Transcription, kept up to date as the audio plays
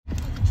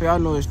So y'all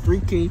know it's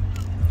 3K.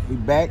 We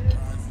back.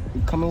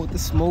 We coming with the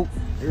smoke.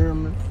 You hear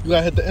me? You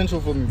gotta hit the intro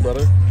for me,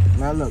 brother.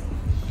 Now look.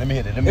 Let me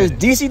hit it. It's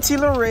DCT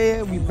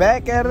Red. We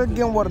back at it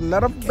again with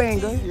another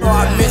banger. Oh,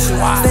 I miss you.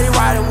 Steady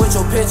riding with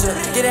your picture.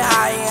 Getting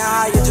higher and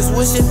higher. Just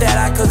wishing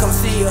that I could come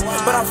see you.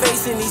 But I'm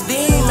facing these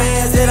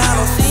demons that I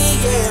don't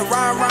see yet.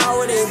 Rhyme round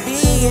with it, be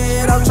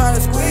it. I'm trying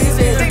to squeeze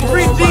it. Pull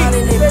about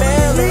in it,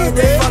 man.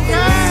 They fucking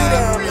read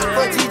them.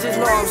 But teachers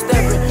know I'm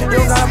stepping. You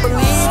don't gotta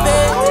believe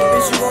it.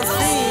 Bitch, you gon'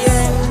 see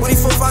it. When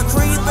these 4-5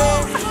 creeping.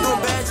 Doing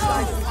bad just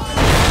like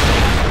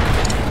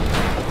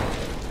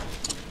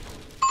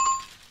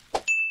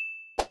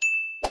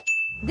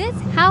This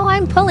how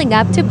I'm pulling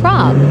up to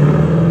prom.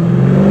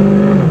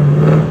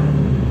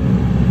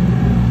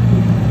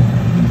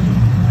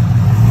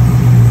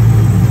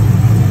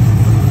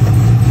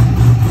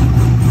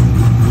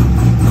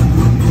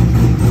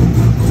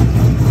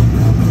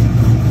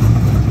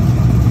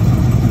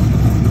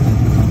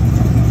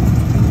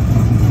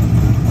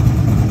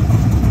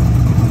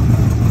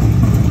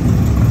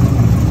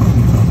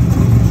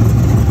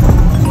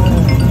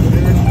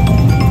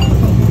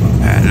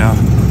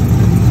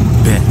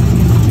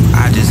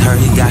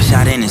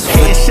 shot in his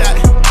headshot.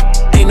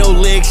 Ain't no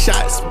leg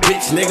shots,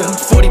 bitch, nigga.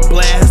 40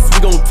 blasts,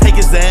 we gon' take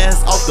his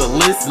ass off the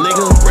list,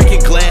 nigga.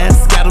 Breaking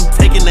glass, got him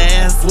taking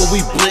ass when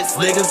we blitz,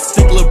 nigga.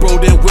 Stickler bro,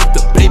 then whip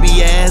the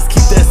baby ass.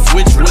 Keep that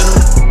switch with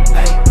him.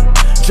 Hey,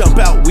 jump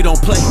out, we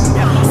don't play.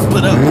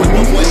 Split up with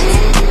my way.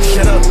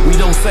 Shut up, we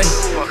don't say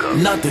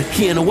nothing.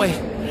 He in the way.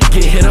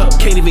 Get hit up,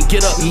 can't even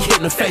get up. He hit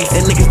in the face.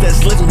 And niggas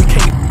that's living, we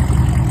can't.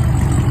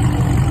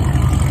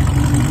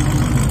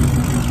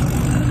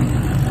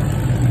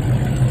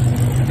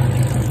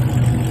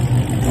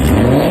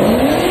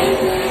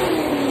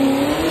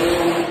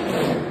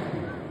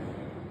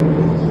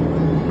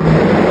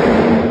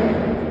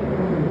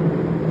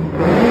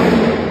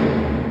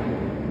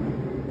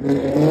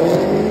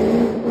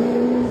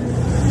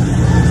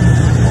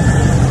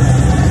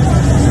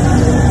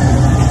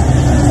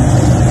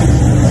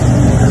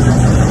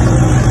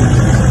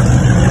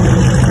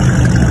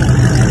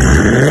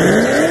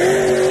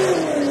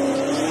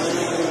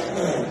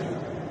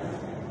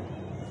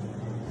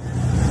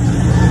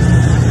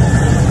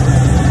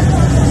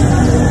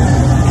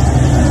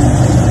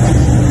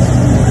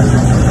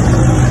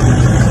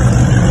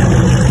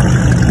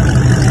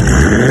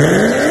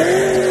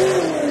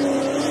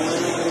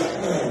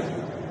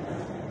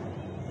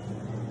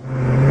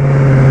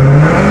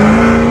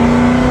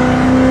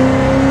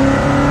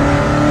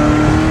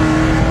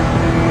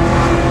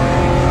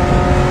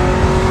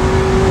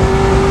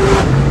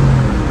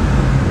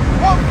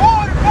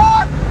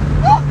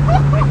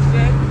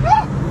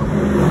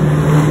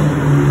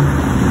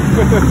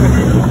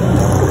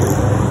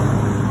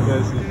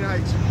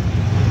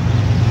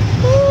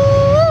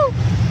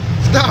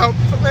 Stop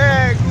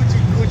playing, Gucci.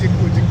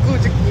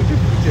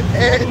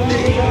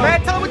 Man,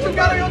 tell me what you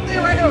got on your thing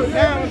right here.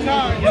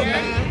 Downtown,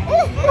 man.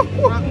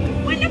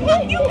 What the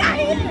fuck you got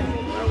here?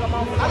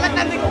 I let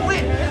that nigga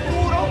win.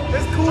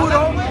 It's cool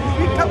though.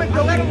 He coming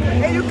collect.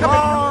 Hey, you coming?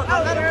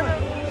 Let him.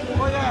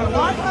 Oh yeah.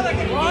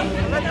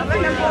 Let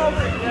him go.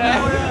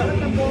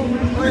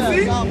 You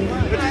see?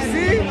 You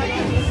see?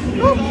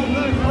 Oh,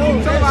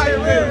 tell him how you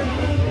live.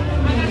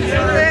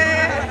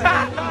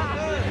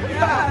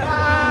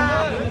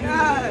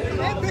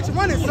 That bitch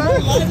running, sir.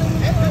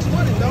 That bitch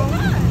running, though.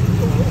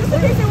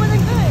 What is it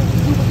wasn't good?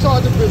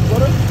 Supercharge the bitch,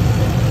 brother.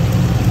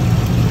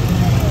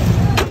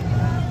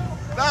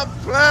 Stop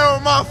playing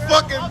with my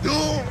fucking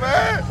dude,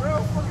 man.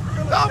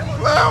 Stop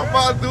playing with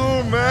my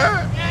dude, man.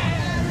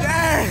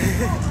 Yeah.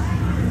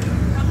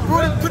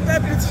 Bro, put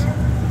that bitch.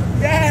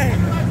 Yeah.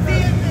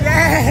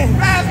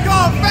 Fast go,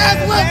 fast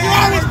whip. You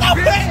already stop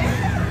playing.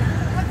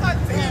 What's my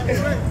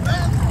team?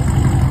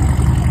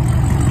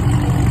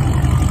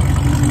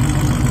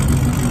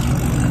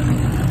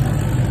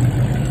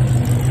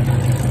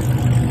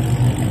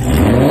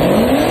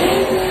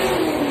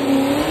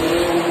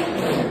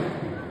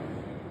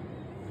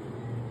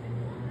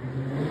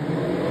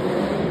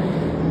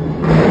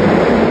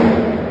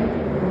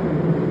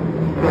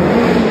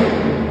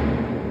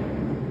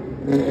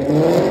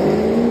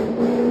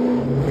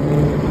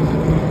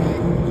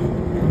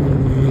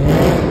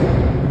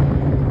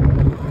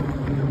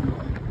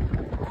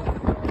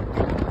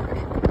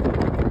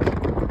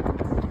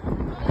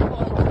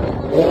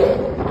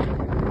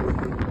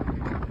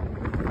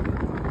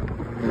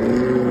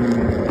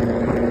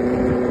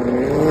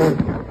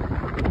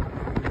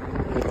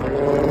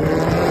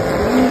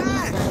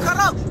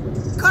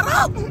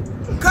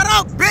 Cut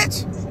up,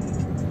 bitch!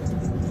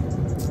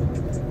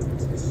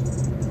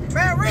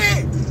 Man,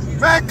 Red!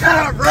 Man, cut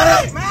up,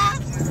 Red! Man!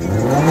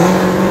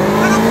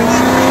 Cut up,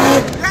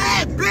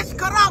 hey, bitch,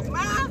 cut up,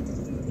 man!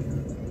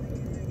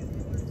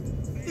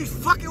 He's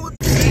fucking with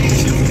me.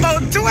 Oh,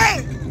 do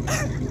it!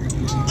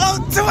 Oh,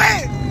 do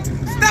it!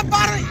 Step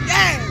out of it!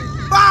 Yeah!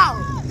 Bow!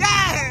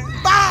 Yeah!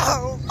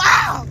 Bow!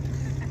 Bow!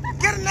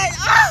 Get in there!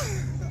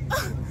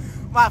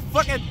 My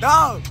fucking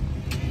dog!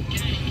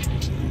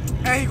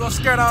 And he gonna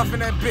skirt off in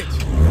that bitch.